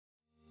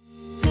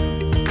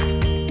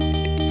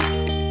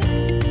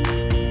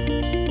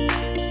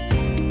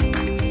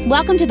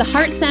Welcome to the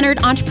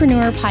Heart-Centered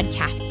Entrepreneur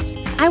Podcast.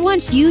 I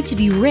want you to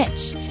be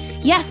rich.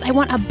 Yes, I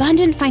want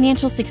abundant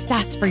financial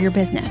success for your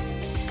business.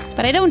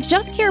 But I don't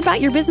just care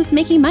about your business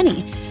making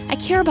money. I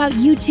care about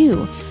you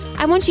too.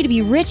 I want you to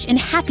be rich in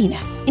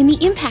happiness, in the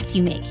impact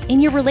you make,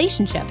 in your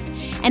relationships,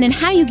 and in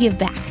how you give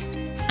back.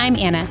 I'm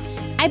Anna.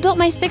 I built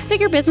my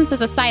six-figure business as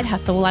a side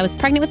hustle while I was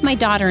pregnant with my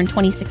daughter in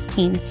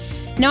 2016.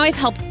 Now I've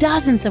helped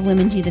dozens of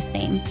women do the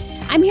same.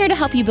 I'm here to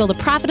help you build a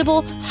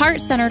profitable,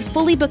 heart-centered,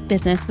 fully booked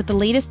business with the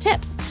latest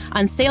tips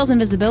on sales and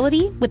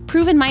visibility, with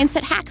proven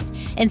mindset hacks,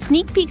 and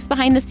sneak peeks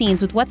behind the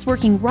scenes with what's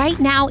working right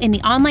now in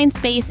the online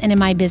space and in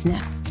my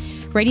business.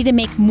 Ready to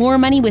make more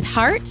money with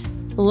heart?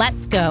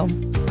 Let's go.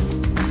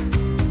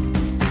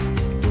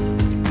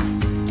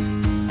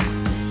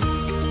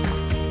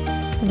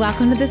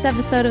 Welcome to this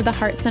episode of the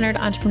Heart-Centered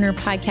Entrepreneur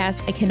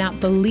Podcast. I cannot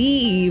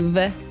believe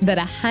that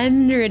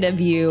 100 of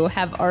you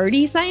have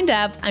already signed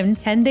up. I'm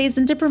 10 days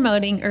into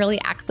promoting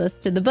early access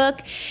to the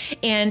book,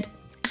 and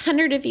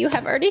 100 of you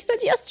have already said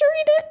yes to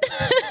read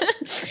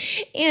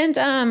it.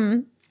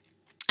 And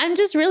I'm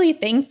just really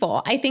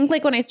thankful. I think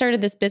like when I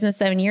started this business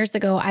 7 years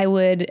ago, I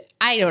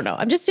don't know.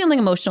 I'm just feeling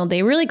emotional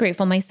today. Really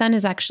grateful. My son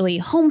is actually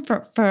home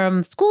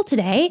from school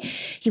today.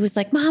 He was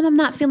like, Mom, I'm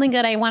not feeling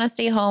good. I want to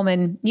stay home.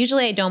 And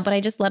usually I don't, but I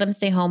just let him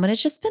stay home. And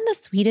it's just been the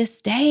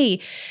sweetest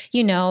day.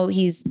 You know,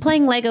 he's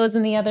playing Legos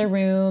in the other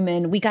room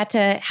and we got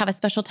to have a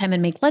special time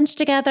and make lunch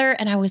together.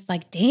 And I was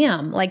like,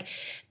 damn, like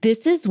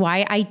this is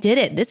why I did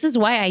it. This is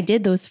why I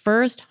did those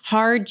first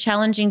hard,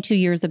 challenging 2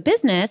 years of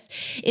business,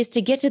 is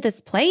to get to this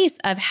place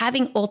of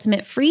having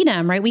ultimate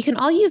freedom, right? We can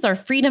all use our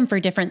freedom for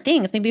different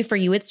things. Maybe for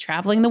you, it's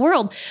traveling the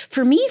world.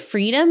 For me,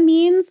 freedom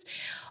means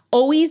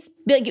always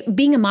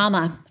being a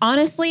mama.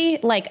 Honestly,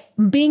 like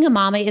being a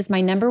mama is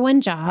my number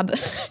one job.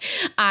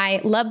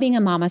 I love being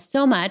a mama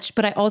so much,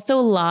 but I also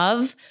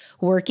love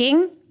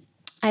working.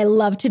 I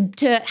love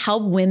to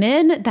help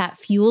women. That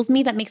fuels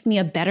me. That makes me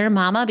a better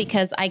mama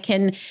because I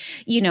can,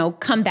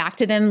 come back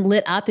to them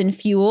lit up and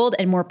fueled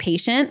and more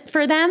patient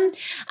for them.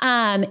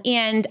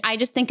 And I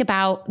just think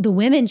about the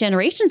women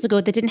generations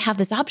ago that didn't have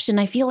this option.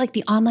 I feel like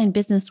the online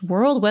business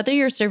world, whether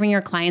you're serving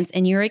your clients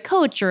and you're a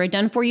coach or a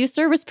done-for-you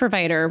service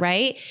provider,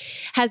 right,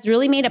 has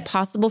really made it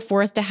possible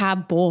for us to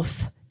have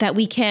both. That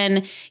we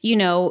can,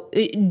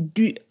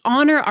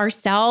 honor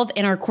ourselves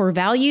and our core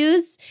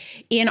values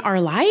in our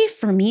life.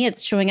 For me,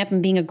 it's showing up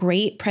and being a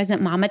great present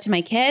mama to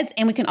my kids.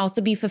 And we can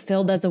also be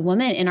fulfilled as a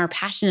woman in our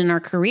passion and our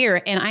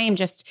career. And I am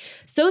just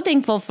so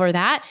thankful for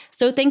that.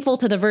 So thankful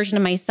to the version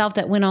of myself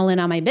that went all in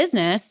on my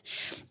business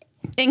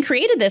and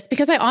created this,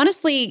 because I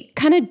honestly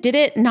kind of did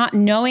it not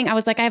knowing. I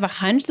was like, I have a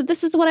hunch that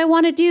this is what I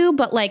want to do.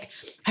 But like,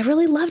 I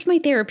really loved my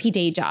therapy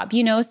day job,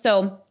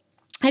 so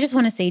I just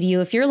want to say to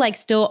you, if you're like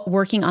still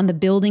working on the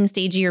building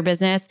stage of your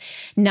business,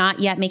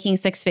 not yet making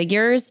six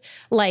figures,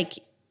 like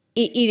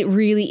it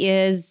really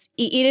is,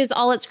 it is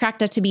all it's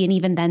cracked up to be. And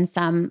even then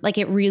some, like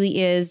it really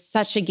is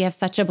such a gift,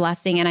 such a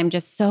blessing. And I'm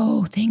just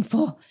so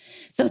thankful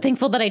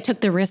that I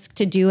took the risk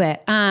to do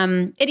it.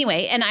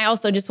 Anyway, and I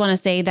also just want to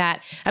say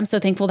that I'm so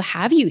thankful to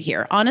have you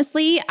here.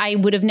 Honestly, I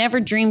would have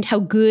never dreamed how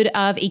good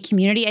of a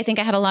community. I think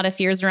I had a lot of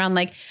fears around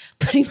like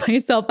putting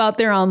myself out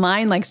there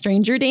online, like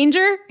stranger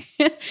danger.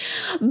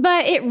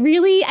 But it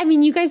really,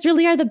 you guys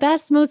really are the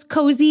best, most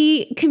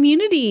cozy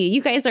community.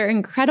 You guys are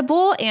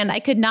incredible. And I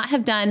could not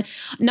have done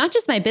not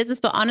just my business,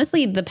 but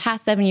honestly, the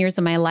past 7 years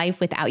of my life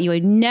without you. I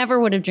never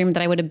would have dreamed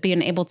that I would have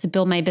been able to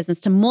build my business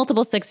to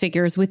multiple six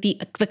figures with the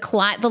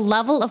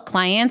level of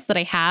clients that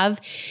I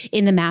have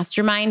in the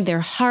mastermind.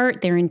 Their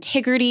heart, their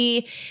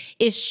integrity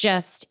is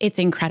just, it's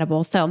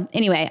incredible. So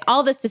anyway,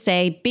 all this to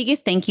say,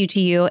 biggest thank you to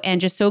you,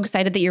 and just so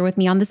excited that you're with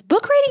me on this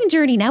book writing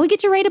journey. Now we get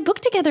to write a book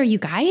together, you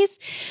guys.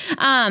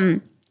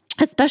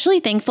 Especially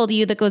thankful to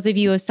you that those of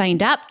you who have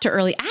signed up to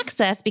early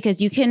access,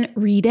 because you can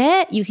read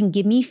it, you can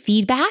give me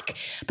feedback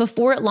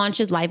before it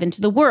launches live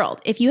into the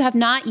world. If you have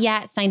not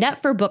yet signed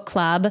up for book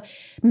club,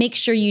 make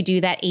sure you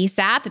do that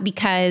ASAP,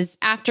 because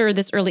after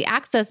this early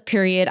access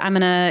period, I'm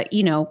going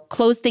to,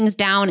 close things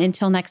down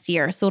until next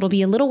year. So it'll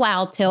be a little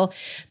while till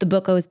the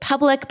book goes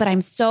public, but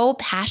I'm so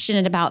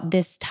passionate about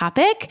this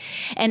topic,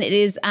 and it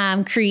is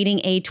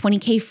creating a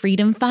 20K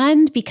freedom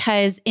fund,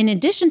 because in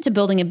addition to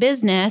building a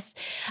business,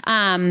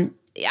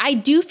 I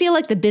do feel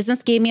like the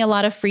business gave me a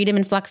lot of freedom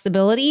and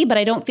flexibility, but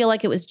I don't feel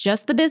like it was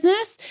just the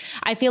business.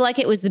 I feel like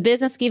it was the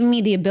business giving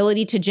me the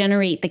ability to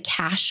generate the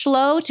cash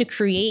flow to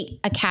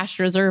create a cash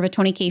reserve, a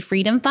 20K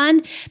freedom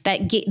fund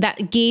that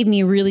gave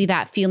me really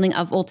that feeling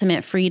of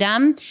ultimate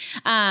freedom.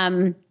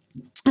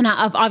 And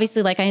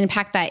obviously, like I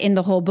unpacked that in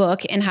the whole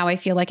book and how I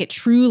feel like it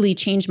truly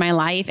changed my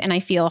life, and I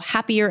feel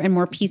happier and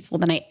more peaceful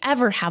than I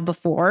ever have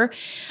before.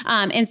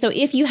 And so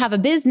if you have a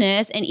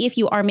business and if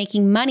you are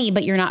making money,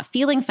 but you're not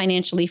feeling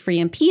financially free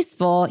and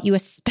peaceful, you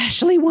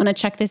especially want to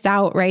check this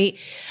out, right?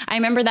 I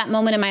remember that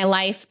moment in my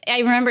life. I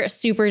remember it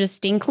super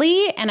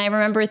distinctly. And I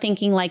remember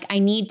thinking like, I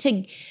need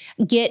to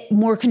get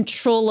more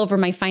control over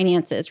my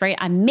finances, right?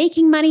 I'm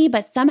making money,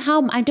 but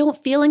somehow I don't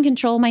feel in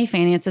control of my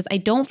finances. I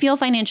don't feel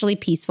financially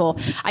peaceful.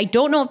 I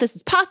don't don't know if this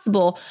is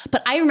possible,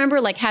 but I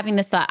remember like having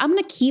this thought, I'm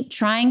going to keep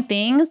trying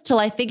things till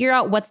I figure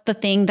out what's the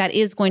thing that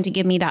is going to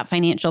give me that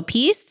financial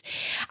peace.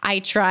 I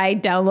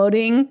tried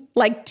downloading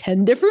like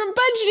 10 different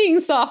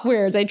budgeting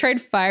softwares. I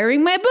tried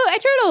firing my book. I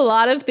tried a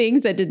lot of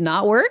things that did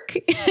not work.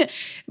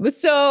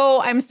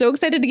 So I'm so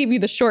excited to give you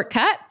the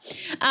shortcut.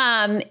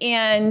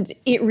 And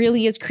it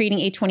really is creating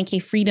a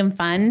 20K freedom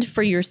fund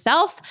for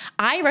yourself.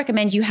 I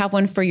recommend you have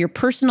one for your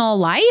personal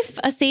life,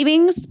 a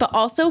savings, but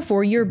also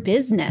for your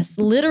business.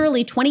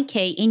 Literally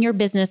 20K in your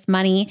business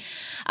money.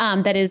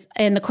 That is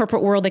in the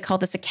corporate world, they call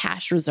this a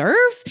cash reserve.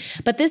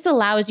 But this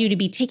allows you to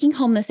be taking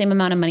home the same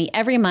amount of money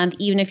every month,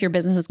 even if your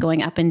business is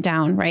going up and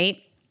down,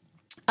 right?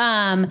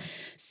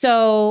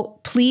 So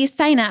please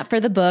sign up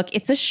for the book.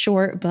 It's a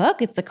short book.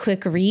 It's a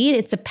quick read.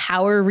 It's a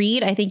power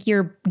read. I think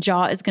your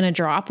jaw is going to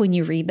drop when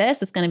you read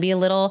this. It's going to be a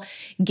little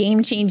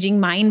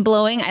game-changing,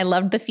 mind-blowing. I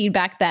loved the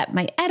feedback that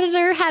my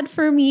editor had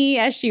for me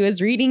as she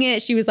was reading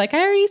it. She was like, I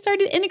already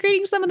started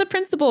integrating some of the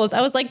principles. I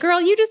was like, girl,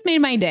 you just made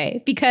my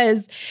day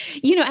because,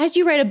 as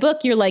you write a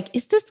book, you're like,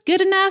 is this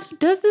good enough?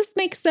 Does this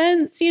make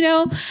sense?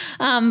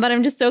 But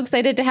I'm just so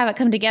excited to have it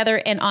come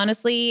together. And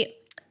honestly,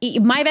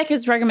 my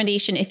biggest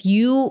recommendation, if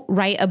you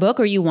write a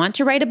book or you want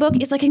to write a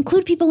book, is like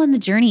include people on the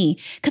journey,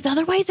 because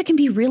otherwise it can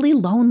be really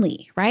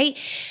lonely, right?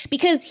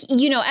 Because,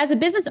 as a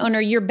business owner,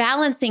 you're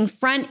balancing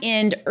front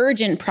end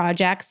urgent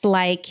projects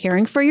like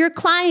caring for your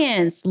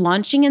clients,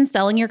 launching and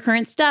selling your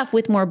current stuff,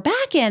 with more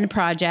back end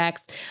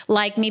projects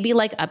like maybe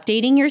like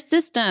updating your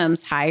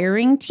systems,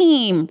 hiring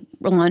team,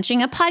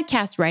 launching a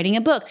podcast, writing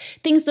a book,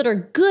 things that are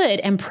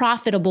good and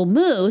profitable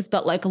moves,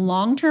 but like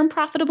long-term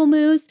profitable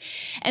moves.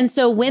 And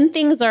so when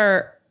things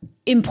are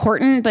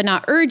important but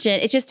not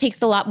urgent, it just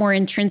takes a lot more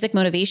intrinsic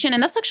motivation.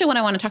 And that's actually what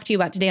I want to talk to you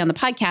about today on the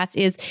podcast,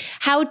 is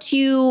how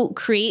to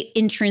create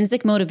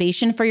intrinsic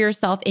motivation for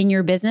yourself in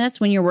your business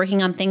when you're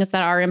working on things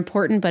that are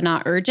important but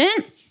not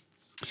urgent.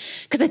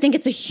 Because I think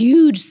it's a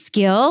huge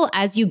skill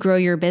as you grow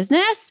your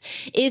business,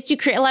 is to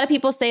create. A lot of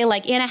people say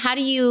like, Anna, how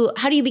do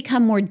you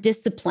become more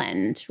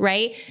disciplined,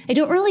 right? I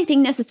don't really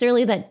think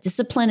necessarily that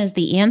discipline is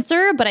the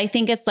answer, but I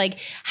think it's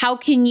like, how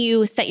can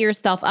you set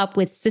yourself up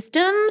with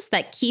systems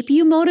that keep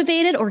you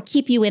motivated or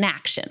keep you in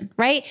action,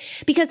 right?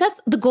 Because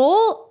that's the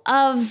goal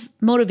of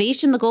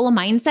motivation. The goal of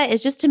mindset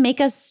is just to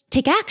make us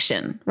take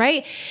action,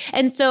 right?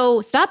 And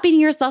so stop beating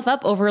yourself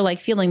up over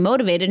like feeling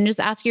motivated and just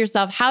ask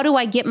yourself, how do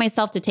I get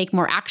myself to take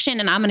more action?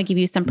 And I'm going to give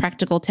you some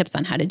practical tips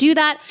on how to do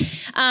that.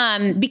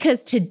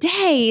 Because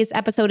today's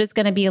episode is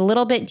going to be a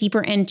little bit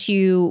deeper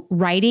into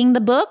writing the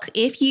book.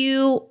 If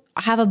you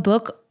have a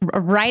book,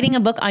 writing a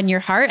book on your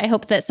heart, I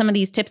hope that some of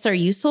these tips are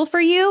useful for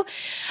you.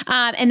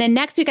 And then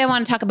next week, I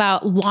want to talk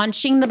about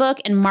launching the book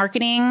and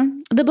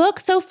marketing the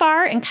book so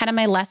far and kind of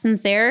my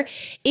lessons there.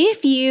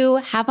 If you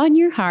have on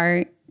your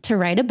heart to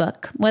write a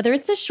book, whether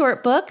it's a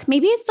short book,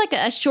 maybe it's like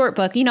a short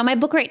book. My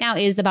book right now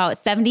is about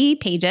 70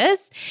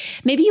 pages.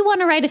 Maybe you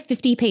want to write a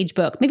 50-page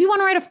book. Maybe you want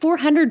to write a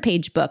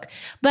 400-page book.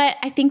 But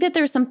I think that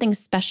there's something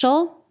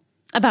special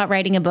about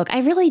writing a book. I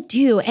really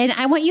do. And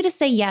I want you to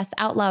say yes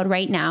out loud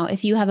right now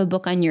if you have a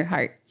book on your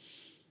heart.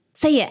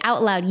 Say it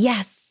out loud.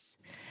 Yes.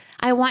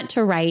 I want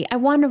to write. I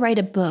want to write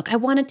a book. I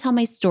want to tell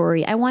my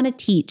story. I want to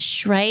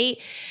teach,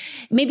 right?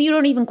 Maybe you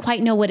don't even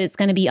quite know what it's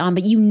going to be on,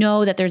 but you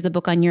know that there's a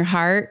book on your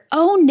heart.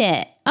 Own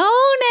it.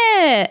 Own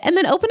it. And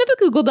then open up a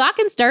Google Doc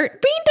and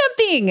start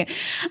brain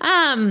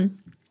dumping.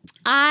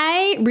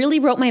 I really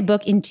wrote my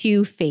book in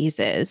 2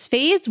 phases.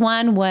 Phase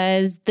 1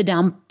 was the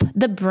dump,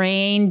 the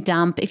brain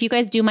dump. If you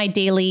guys do my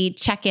daily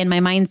check-in, my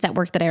mindset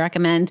work that I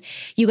recommend,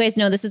 you guys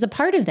know this is a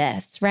part of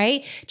this,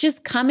 right?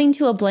 Just coming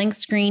to a blank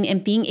screen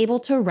and being able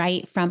to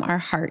write from our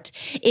heart.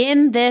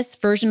 In this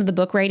version of the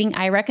book writing,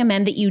 I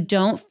recommend that you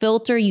don't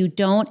filter, you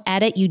don't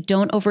edit, you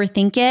don't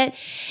overthink it.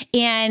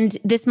 And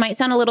this might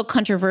sound a little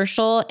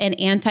controversial and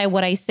anti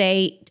what I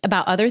say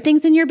about other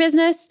things in your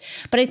business,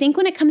 but I think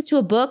when it comes to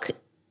a book,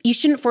 you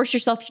shouldn't force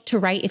yourself to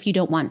write if you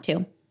don't want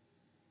to.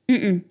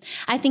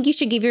 I think you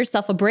should give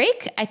yourself a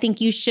break. I think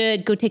you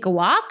should go take a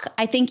walk.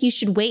 I think you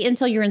should wait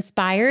until you're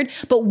inspired.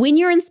 But when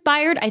you're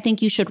inspired, I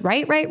think you should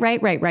write.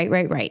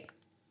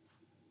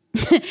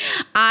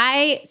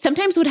 I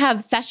sometimes would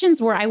have sessions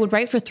where I would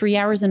write for 3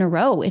 hours in a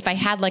row if I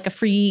had like a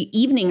free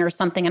evening or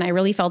something and I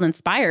really felt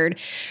inspired,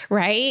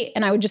 right?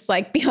 And I would just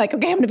like be like,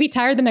 okay, I'm going to be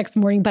tired the next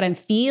morning, but I'm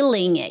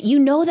feeling it.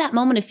 That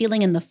moment of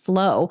feeling in the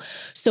flow.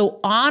 So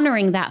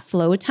honoring that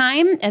flow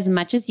time as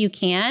much as you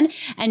can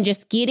and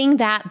just getting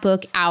that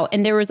book out.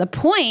 And there was a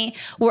point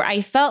where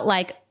I felt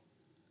like,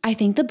 I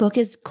think the book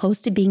is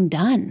close to being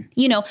done.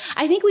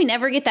 I think we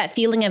never get that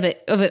feeling of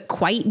it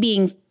quite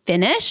being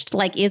finished.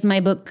 Like, is my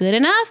book good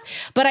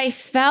enough? But I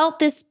felt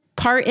this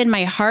part in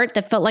my heart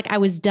that felt like I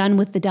was done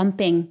with the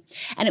dumping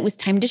and it was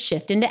time to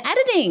shift into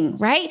editing,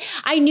 right?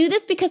 I knew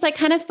this because I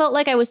kind of felt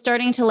like I was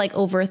starting to like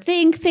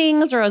overthink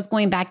things, or I was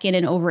going back in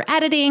and over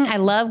editing. I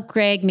love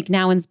Greg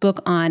McNowan's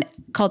book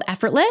called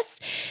Effortless.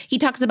 He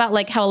talks about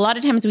like how a lot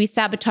of times we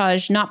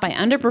sabotage not by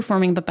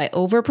underperforming, but by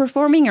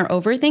overperforming or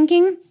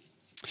overthinking.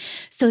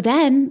 So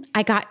then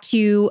I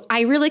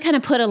really kind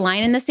of put a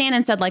line in the sand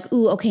and said like,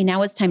 ooh, okay,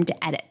 now it's time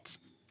to edit.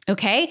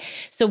 Okay.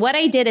 So what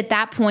I did at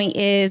that point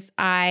is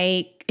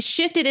I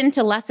shifted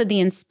into less of the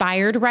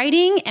inspired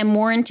writing and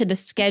more into the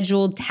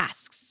scheduled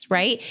tasks,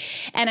 right?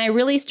 And I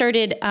really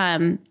started,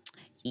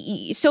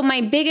 so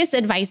my biggest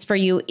advice for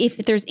you, if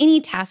there's any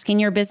task in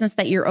your business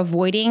that you're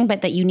avoiding,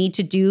 but that you need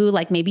to do,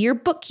 like maybe your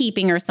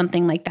bookkeeping or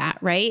something like that,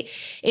 right?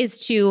 Is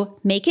to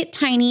make it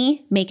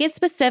tiny, make it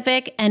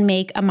specific, and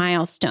make a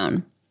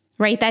milestone.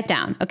 Write that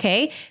down,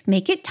 okay?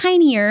 Make it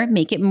tinier,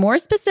 make it more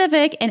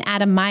specific, and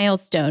add a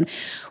milestone.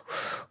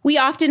 We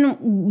often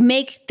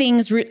make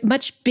things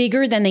much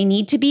bigger than they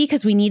need to be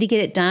because we need to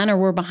get it done, or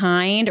we're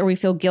behind, or we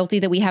feel guilty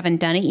that we haven't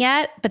done it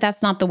yet, but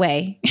that's not the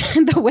way.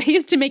 The way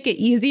is to make it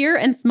easier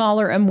and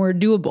smaller and more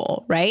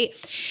doable, right?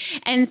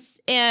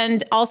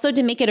 And also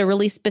to make it a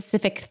really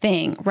specific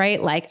thing,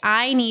 right? Like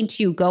I need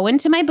to go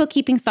into my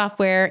bookkeeping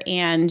software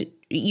and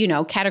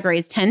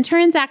categorize 10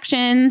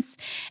 transactions,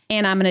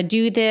 and I'm going to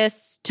do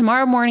this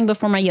tomorrow morning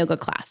before my yoga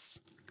class,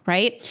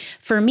 right?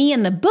 For me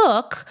in the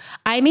book,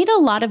 I made a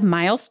lot of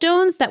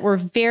milestones that were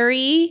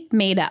very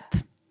made up.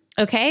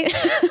 Okay.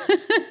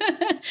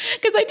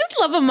 Because I just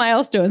love a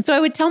milestone. So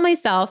I would tell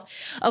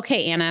myself,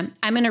 okay, Anna,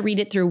 I'm going to read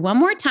it through one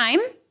more time,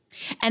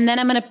 and then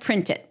I'm going to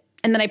print it.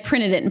 And then I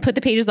printed it and put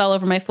the pages all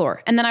over my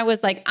floor. And then I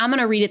was like, I'm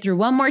going to read it through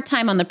one more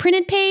time on the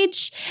printed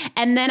page.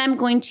 And then I'm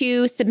going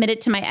to submit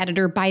it to my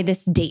editor by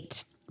this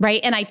date, right?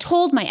 And I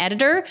told my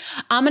editor,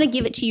 I'm going to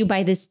give it to you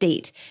by this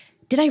date.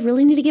 Did I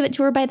really need to give it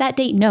to her by that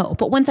date? No.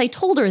 But once I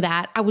told her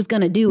that, I was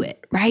going to do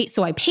it, right?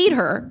 So I paid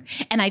her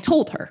and I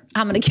told her,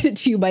 I'm going to get it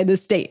to you by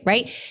this date,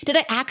 right? Did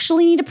I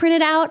actually need to print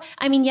it out?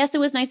 I mean, yes, it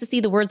was nice to see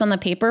the words on the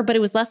paper, but it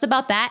was less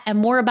about that and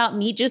more about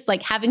me just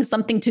like having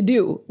something to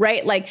do,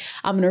 right? Like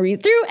I'm going to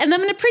read through and then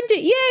I'm going to print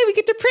it. Yay, we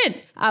get to print.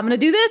 I'm going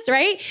to do this,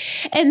 right?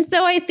 And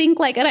so I think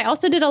and I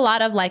also did a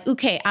lot of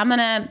okay, I'm going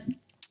to,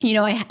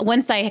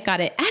 once I got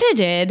it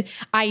edited,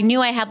 I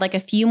knew I had a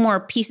few more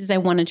pieces I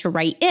wanted to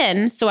write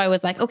in. So I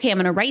was like, okay, I'm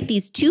going to write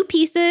these 2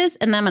 pieces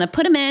and then I'm going to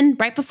put them in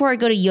right before I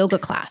go to yoga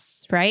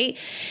class, right?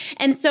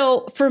 And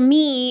so for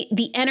me,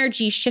 the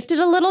energy shifted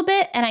a little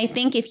bit. And I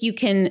think if you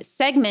can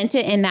segment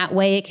it in that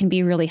way, it can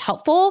be really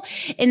helpful.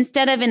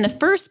 Instead of in the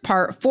first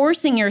part,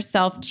 forcing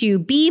yourself to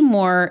be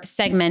more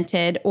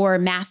segmented or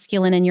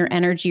masculine in your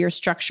energy or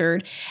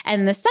structured.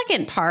 And the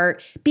second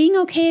part, being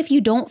okay if you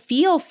don't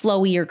feel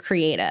flowy or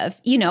creative.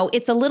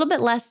 It's a little bit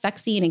less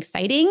sexy and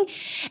exciting.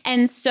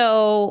 And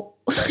so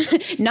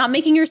not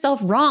making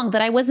yourself wrong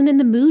that I wasn't in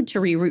the mood to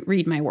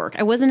reread my work.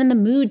 I wasn't in the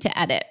mood to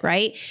edit,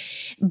 right?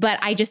 But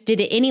I just did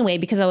it anyway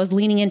because I was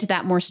leaning into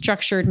that more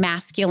structured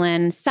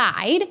masculine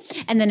side.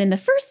 And then in the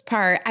first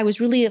part, I was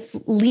really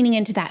leaning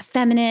into that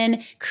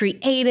feminine,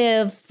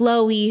 creative,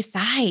 flowy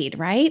side,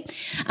 right?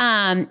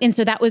 And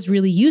so that was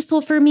really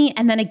useful for me.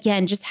 And then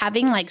again, just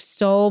having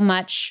so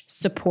much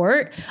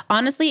support,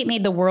 honestly, it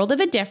made the world of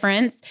a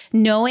difference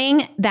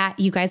knowing that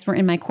you guys were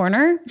in my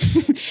corner.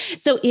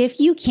 So if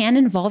you can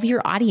involve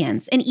your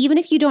audience, and even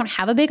if you don't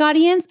have a big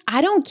audience, I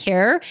don't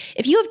care.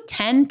 If you have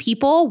 10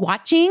 people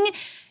watching,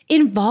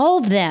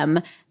 involve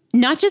them,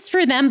 not just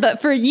for them,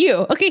 but for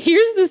you. Okay,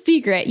 here's the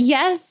secret.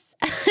 Yes,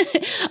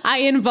 I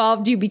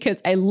involved you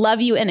because I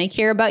love you and I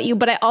care about you,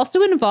 but I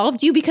also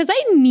involved you because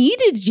I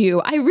needed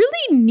you. I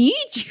really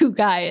need you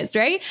guys,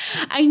 right?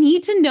 I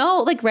need to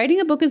know, writing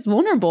a book is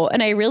vulnerable,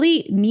 and I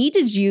really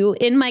needed you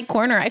in my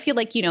corner. I feel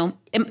like,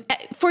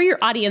 for your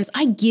audience,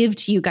 I give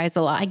to you guys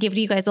a lot. I give to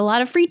you guys a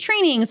lot of free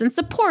trainings and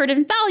support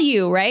and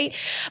value, right?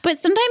 But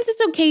sometimes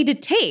it's okay to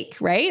take,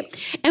 right?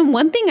 And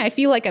one thing I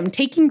feel like I'm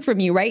taking from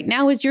you right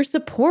now is your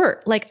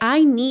support.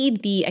 I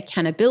need the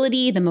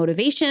accountability, the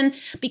motivation,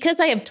 because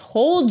I have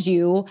told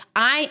you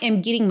I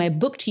am getting my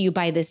book to you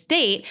by this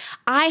date.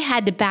 I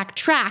had to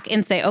backtrack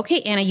and say,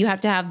 okay, Anna, you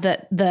have to have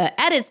the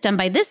edits done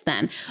by this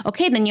then.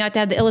 Okay, then you have to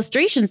have the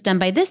illustrations done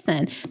by this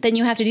then. Then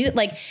you have to do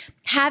it.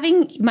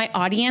 Having my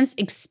audience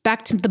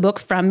expect the book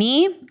from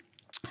me,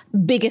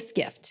 biggest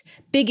gift.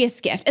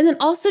 And then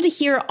also to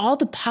hear all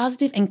the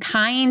positive and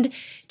kind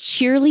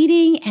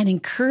cheerleading and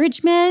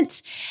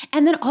encouragement.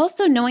 And then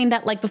also knowing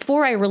that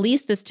before I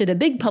release this to the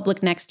big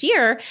public next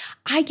year,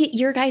 I get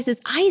your guys'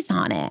 eyes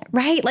on it,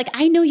 right?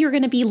 I know you're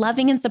going to be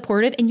loving and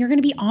supportive and you're going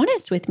to be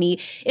honest with me.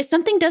 If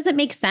something doesn't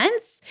make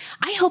sense,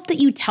 I hope that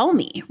you tell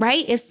me,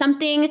 right? If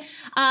something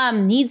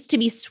needs to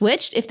be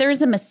switched, if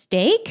there's a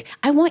mistake,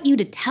 I want you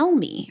to tell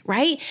me,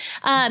 right?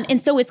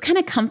 And so it's kind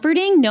of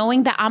comforting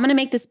knowing that I'm going to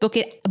make this book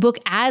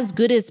as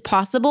good as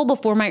possible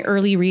before my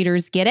early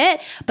readers get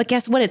it. But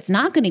guess what? It's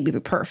not going to be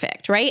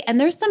perfect, right? And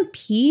there's some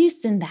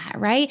peace in that,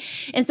 right?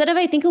 Instead of,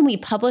 I think when we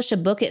publish a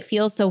book, it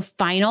feels so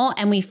final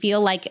and we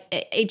feel like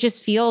it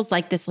just feels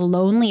like this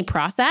lonely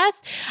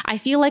process. I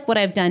feel like what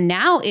I've done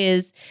now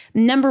is,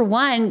 number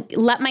one,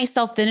 let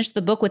myself finish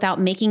the book without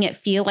making it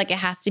feel like it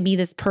has to be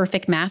this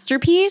perfect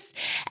masterpiece.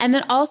 And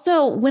then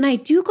also when I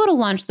do go to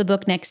launch the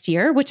book next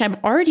year, which I'm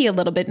already a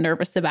little bit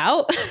nervous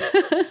about,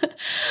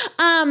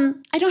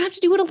 I don't have to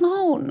do it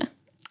alone.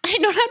 I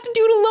don't have to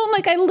do it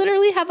alone. I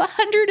literally have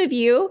 100 of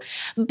you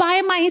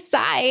by my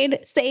side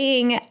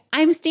saying,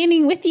 I'm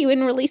standing with you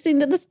in releasing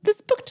this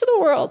book to the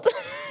world.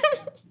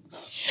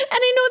 And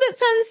I know that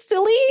sounds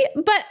silly,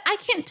 but I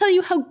can't tell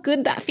you how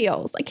good that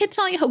feels. I can't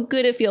tell you how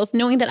good it feels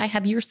knowing that I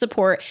have your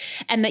support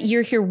and that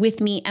you're here with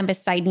me and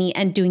beside me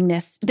and doing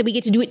this, that we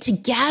get to do it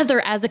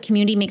together as a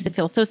community makes it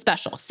feel so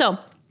special. So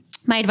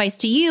my advice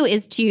to you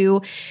is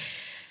to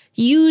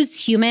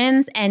use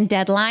humans and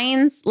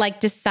deadlines, like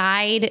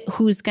decide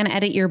who's going to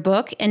edit your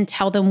book and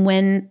tell them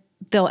when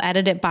they'll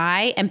edit it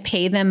by and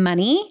pay them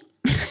money.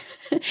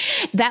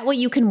 That way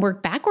you can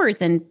work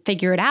backwards and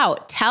figure it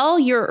out. Tell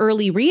your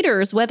early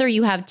readers, whether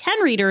you have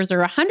 10 readers or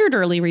 100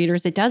 early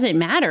readers, it doesn't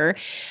matter,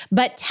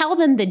 but tell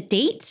them the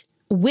date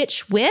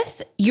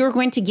with you're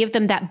going to give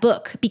them that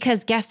book.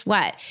 Because guess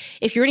what?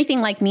 If you're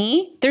anything like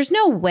me, there's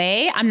no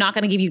way I'm not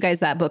going to give you guys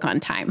that book on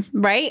time,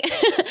 right?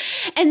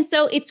 And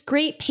so it's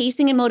great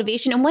pacing and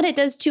motivation. And what it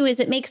does too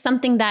is it makes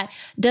something that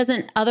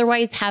doesn't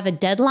otherwise have a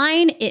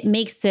deadline, it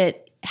makes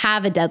it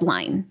have a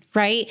deadline,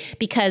 right?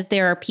 Because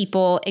there are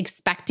people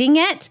expecting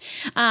it,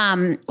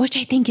 which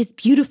I think is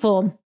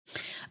beautiful.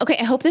 Okay,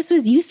 I hope this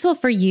was useful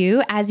for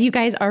you as you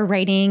guys are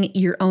writing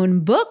your own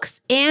books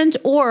and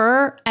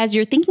or as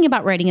you're thinking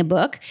about writing a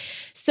book.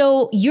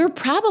 So you're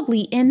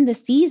probably in the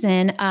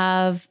season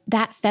of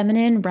that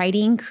feminine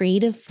writing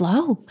creative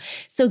flow.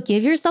 So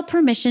give yourself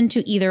permission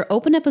to either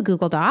open up a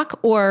Google Doc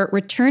or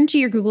return to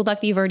your Google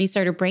Doc that you've already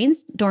started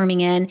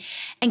brainstorming in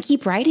and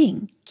keep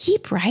writing.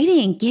 Keep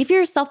writing. Give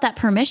yourself that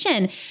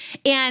permission.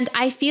 And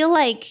I feel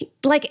like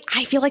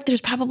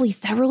there's probably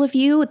several of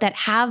you that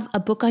have a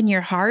book on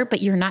your heart,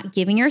 but you're not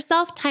giving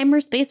yourself time or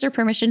space or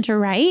permission to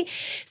write.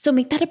 So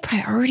make that a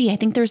priority. I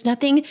think there's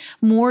nothing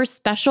more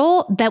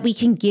special that we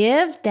can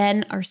give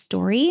than our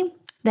story,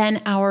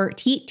 than our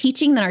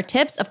teaching, than our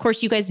tips. Of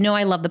course, you guys know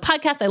I love the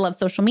podcast. I love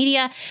social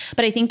media,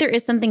 but I think there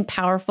is something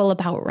powerful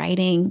about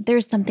writing.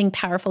 There's something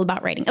powerful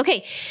about writing.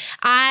 Okay.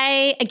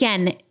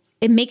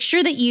 And make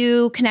sure that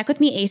you connect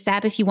with me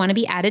ASAP if you want to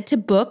be added to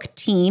book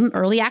team,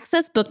 early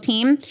access book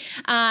team.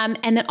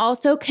 And then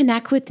also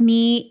connect with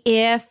me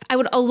I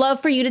would love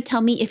for you to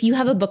tell me if you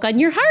have a book on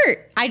your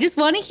heart. I just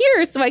want to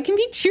hear so I can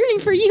be cheering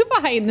for you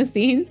behind the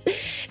scenes.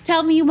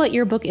 Tell me what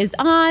your book is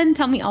on.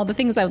 Tell me all the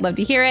things. I would love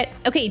to hear it.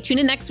 Okay, tune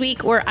in next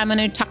week where I'm going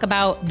to talk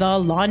about the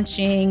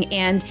launching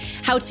and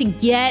how to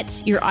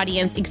get your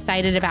audience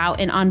excited about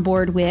and on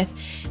board with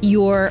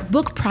your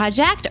book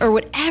project or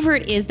whatever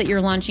it is that you're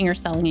launching or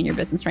selling in your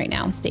business right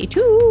now. Stay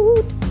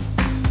tuned.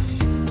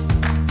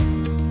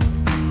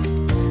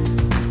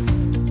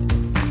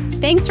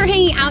 Thanks for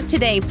hanging out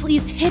today.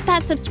 Please hit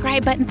that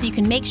subscribe button so you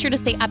can make sure to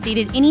stay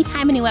updated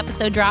anytime a new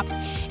episode drops.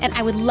 And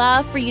I would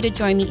love for you to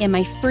join me in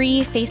my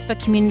free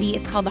Facebook community.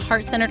 It's called The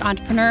Heart-Centered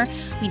Entrepreneur.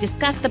 We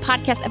discuss the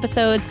podcast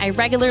episodes. I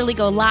regularly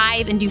go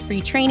live and do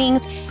free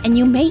trainings. And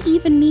you may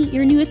even meet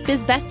your newest biz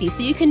bestie.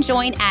 So you can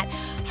join at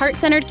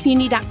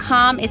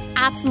heartcenteredcommunity.com. It's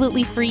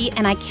absolutely free,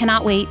 and I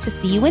cannot wait to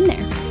see you in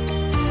there.